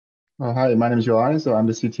Hi, my name is Yuan. So I'm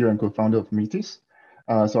the CTO and co-founder of Metis.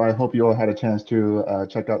 So I hope you all had a chance to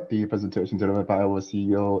check out the presentation delivered by our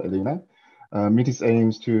CEO, Elena. Metis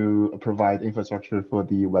aims to provide infrastructure for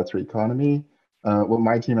the Web3 economy. What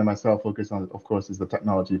my team and myself focus on, of course, is the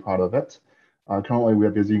technology part of it. Currently, we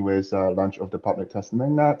are busy with launch of the public test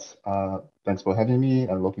mainnet. Thanks for having me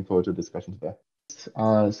and looking forward to the discussion today.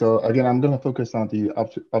 So again, I'm going to focus on the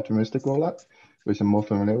optimistic rollout, which I'm more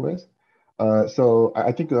familiar with. So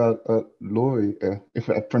I think Lori, if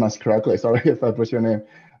I pronounce correctly, sorry if I butcher your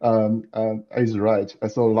name, is right.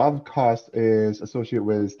 So a lot of cost is associated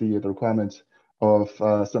with the requirement of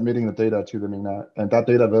submitting the data to the mainnet, and that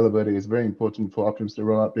data availability is very important for optimistic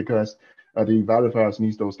rollout because the verifiers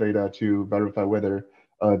need those data to verify whether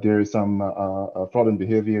there is some fraudulent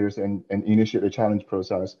behaviors and initiate a challenge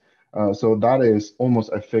process. So that is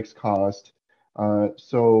almost a fixed cost.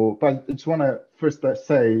 But I just want to first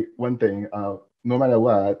say one thing, no matter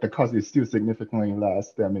what, the cost is still significantly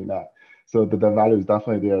less than mainnet. So the value is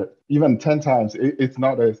definitely there. Even 10 times, it's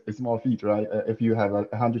not a small feat, right? If you have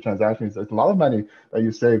 100 transactions, it's a lot of money that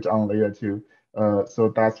you saved on layer 2.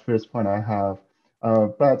 So that's the first point I have.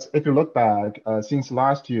 But if you look back, since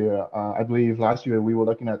last year, I believe last year we were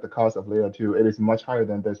looking at the cost of layer 2. It is much higher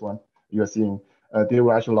than this one you are seeing. There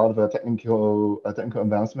were actually a lot of technical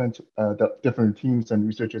advancement that different teams and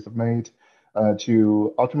researchers have made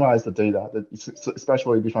to optimize the data,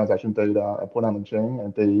 especially the transaction data put on the chain,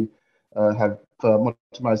 and they have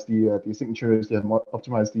optimized the signatures, they have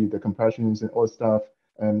optimized the compressions and all stuff.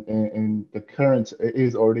 And the current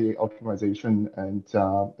is already optimization, and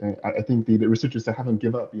I think the researchers haven't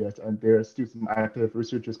given up yet, and there's still some active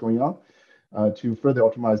researchers going on to further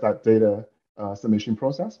optimize that data submission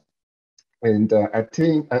process. And at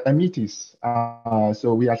Metis,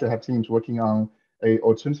 so we actually have teams working on a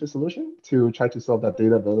alternative solution to try to solve that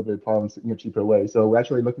data availability problems in a cheaper way. So we're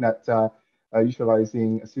actually looking at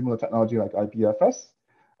utilizing a similar technology like IPFS.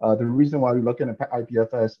 The reason why we're looking at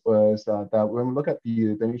IPFS was that when we look at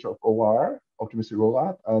the nature of OR, optimistic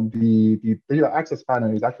rollout, the data access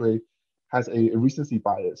pattern is actually has a recency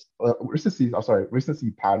bias. Recency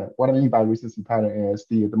pattern. What I mean by recency pattern is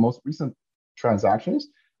the most recent transactions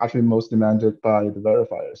actually most demanded by the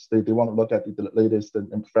verifiers. They want to look at the latest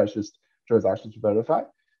and freshest transactions to verify.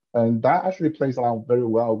 And that actually plays along very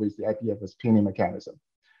well with the IPFS pinning mechanism.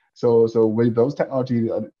 So with those technology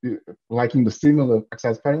liking the similar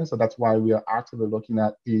access patterns, so that's why we are actively looking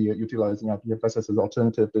at the utilizing IPFS as an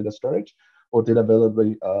alternative data storage or data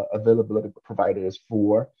availability providers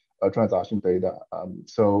for transaction data.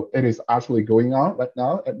 So it is actually going on right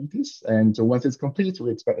now at Metis, and once it's complete,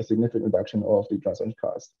 we expect a significant reduction of the transaction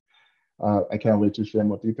cost. I can't wait to share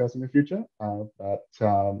more details in the future, but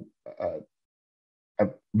I'm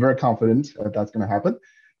very confident that's going to happen.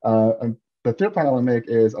 And the third point I want to make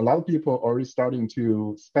is a lot of people are already starting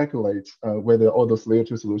to speculate whether all those layer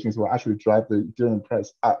 2 solutions will actually drive the Ethereum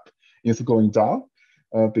price up instead of going down.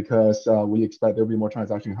 Because we expect there'll be more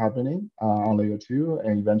transaction happening on layer 2,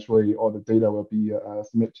 and eventually all the data will be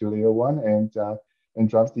submitted to layer 1 and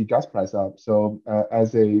drives the gas price up. So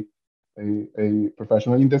as a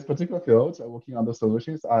professional in this particular field, working on those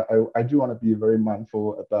solutions, I do want to be very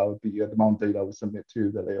mindful about the amount of data we submit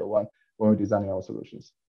to the layer 1 when we're designing our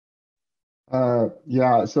solutions.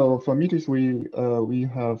 Yeah, so for Metis, we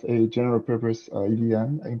have a general purpose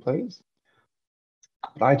EVM in place.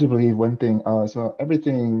 I do believe one thing. So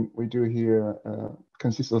everything we do here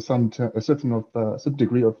consists of a certain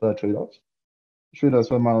degree of trade-offs. Trade-offs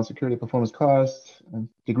from security, performance costs, and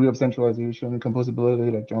degree of centralization,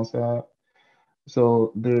 composability, like John said.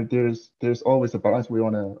 So there's always a balance we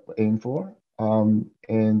want to aim for. At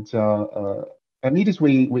Metis,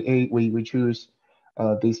 we choose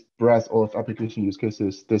this breadth of application use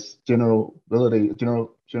cases, this the ability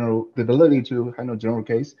to handle general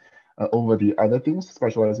case. Over the other things,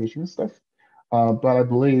 specialization stuff. But I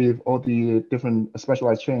believe all the different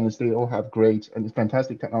specialized chains, they all have great and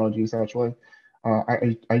fantastic technologies, actually.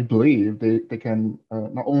 I believe they can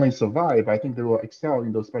not only survive, I think they will excel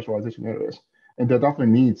in those specialization areas. And there are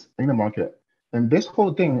definitely needs in the market. And this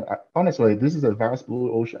whole thing, honestly, this is a vast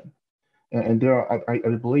blue ocean. And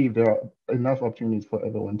I believe there are enough opportunities for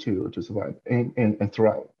everyone to survive and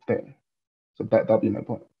thrive there. So that'd be my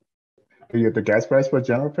point. The gas price for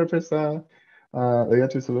general purpose layer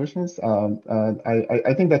 2 solutions?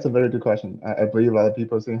 I think that's a very good question. I believe a lot of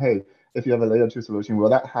people are saying, hey, if you have a layer 2 solution, will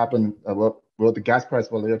that happen? Will the gas price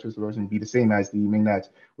for layer 2 solution be the same as the mainnet,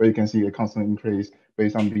 where you can see a constant increase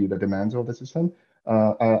based on the demands of the system?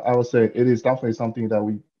 I would say it is definitely something that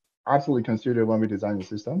we absolutely consider when we design the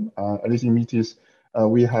system. At least in Metis,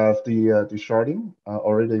 We have the sharding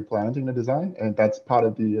already planned in the design, and that's part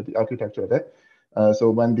of the architecture of it. So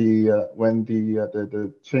when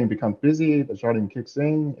the chain becomes busy, the sharding kicks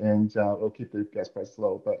in, and will keep the gas price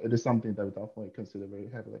low. But it is something that we definitely consider very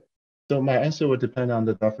heavily. So my answer would depend on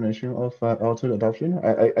the definition of L2 adoption.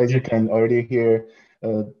 As you can already hear,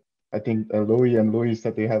 I think Louis and Louis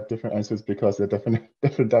said they have different answers because they're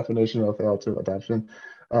different definition of L2 adoption.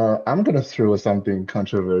 I'm gonna throw something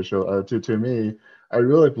controversial. To me, I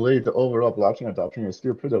really believe the overall blockchain adoption is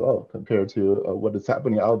still pretty low compared to what is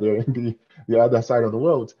happening out there in the other side of the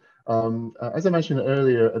world. As I mentioned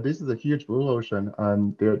earlier, this is a huge blue ocean,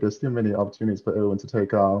 and there's still many opportunities for everyone to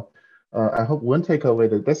take on. I hope one takeaway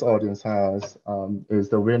that this audience has is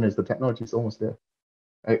the awareness the technology is almost there.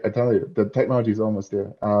 I tell you, the technology is almost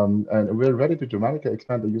there, and we're ready to dramatically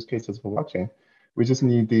expand the use cases for blockchain. We just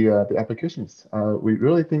need the applications. We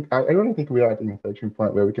really think I really think we are at the inflection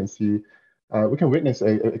point where we can witness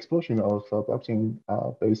a explosion of blockchain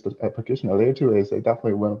based application. Layer 2 is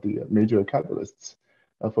definitely one of the major catalysts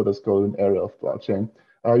for this golden era of blockchain.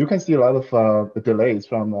 You can see a lot of delays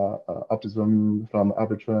from Optimism, from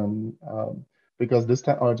Arbitrum, because this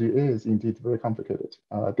technology is indeed very complicated.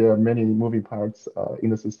 There are many moving parts in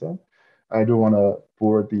the system. I don't want to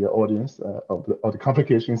bore the audience of the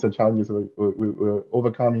complications and challenges we're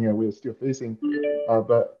overcoming and we're still facing.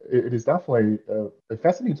 But it is definitely a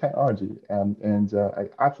fascinating technology, and I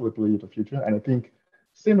absolutely believe the future. And I think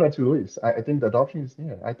similar to Luis, I think the adoption is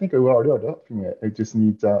there. I think we're already adopting it. It just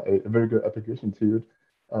needs a very good application to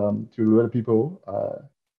let people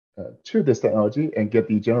to this technology and get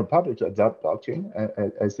the general public to adopt blockchain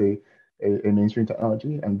as a mainstream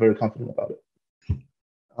technology. I'm very confident about it.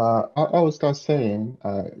 I will start saying,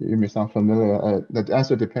 you may sound familiar, that the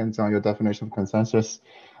answer depends on your definition of consensus.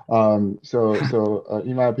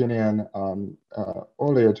 In my opinion,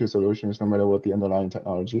 all layer 2 solutions, no matter what the underlying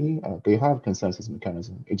technology, they have consensus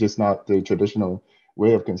mechanism. It's just not the traditional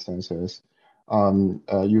way of consensus.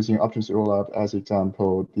 Using options rollup as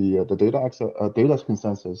example, the data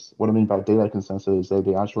consensus. What I mean by data consensus is that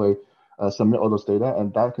they actually submit all those data,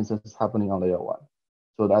 and that consensus is happening on layer 1.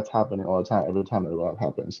 So that's happening all the time, every time a rollup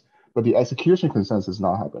happens. But the execution consensus is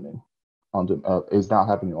not happening is not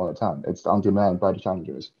happening all the time. It's on demand by the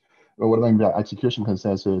challengers. But what I mean by execution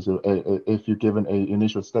consensus, if you're given an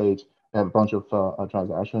initial state, you have a bunch of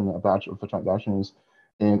transactions, a batch of transactions,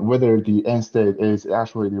 and whether the end state is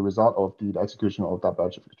actually the result of the execution of that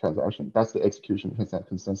batch of transaction. That's the execution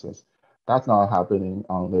consensus. That's not happening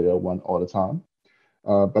on layer 1 all the time.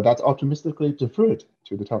 But that's optimistically deferred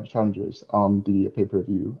to the top challengers on the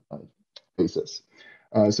pay-per-view basis.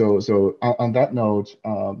 So on that note,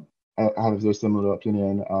 I have a very similar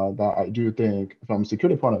opinion that I do think from a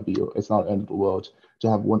security point of view, it's not the end of the world to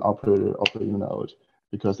have one operator operating a node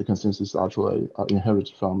because the consensus is actually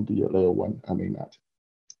inherited from the layer 1 mainnet.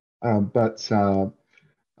 I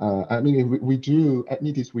mean, we do at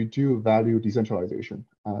Metis, we do value decentralization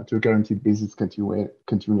to guarantee business continuity.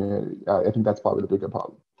 I think that's probably the bigger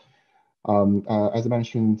problem. As I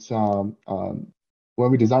mentioned, when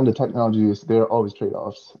we design the technologies, there are always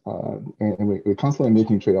trade-offs, and we're constantly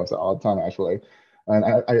making trade-offs all the time, actually. And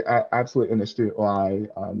I absolutely understood why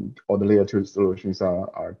all the layer 2 solutions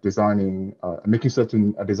are designing, making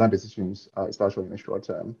certain design decisions, especially in the short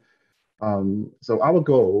term. So our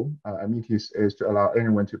goal at Metis is to allow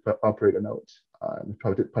anyone to operate a node and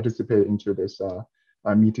participate into this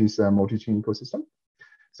Metis multi-chain ecosystem.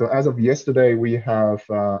 So as of yesterday, we have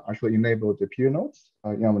actually enabled the peer nodes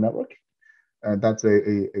in our network. And that's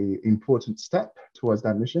a important step towards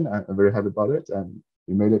that mission. I'm very happy about it, and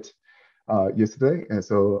we made it yesterday. And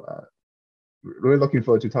so really looking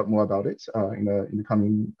forward to talk more about it in the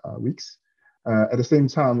coming weeks. At the same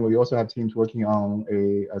time, we also have teams working on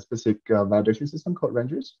a specific validation system called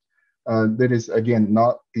Rangers. That is, again,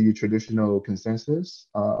 not the traditional consensus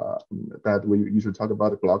that we usually talk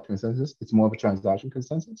about, the block consensus. It's more of a transaction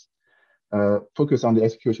consensus, focus on the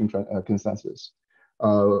execution consensus.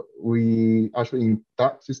 We actually,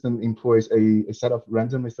 that system employs a set of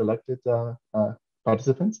randomly selected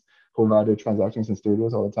participants who validate transactions and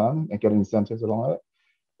status all the time and get incentives along it.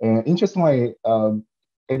 And interestingly,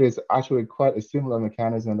 it is actually quite a similar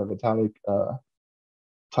mechanism that Vitalik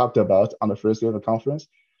talked about on the first day of the conference.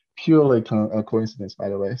 Purely coincidence, by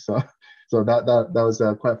the way. So that was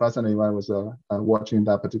quite fascinating when I was watching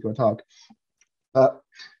that particular talk. But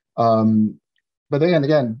then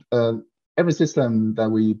again, every system that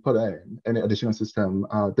we put in, any additional system,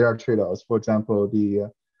 there are trade-offs. For example, the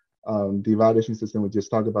validation system we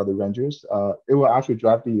just talked about, the Rangers, it will actually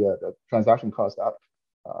drive the transaction cost up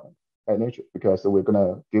by nature, because we're going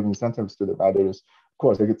to give incentives to the validators. Of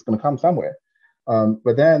course, it's going to come somewhere.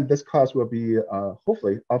 But then this cost will be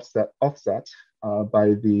hopefully offset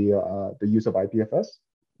by the use of IPFS,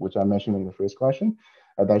 which I mentioned in the first question.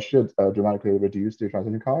 That should dramatically reduce the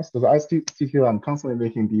transaction cost. So as CTO, I'm constantly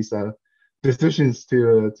making these decisions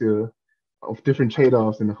of different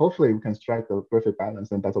trade-offs, and hopefully we can strike the perfect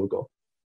balance, and that's our goal.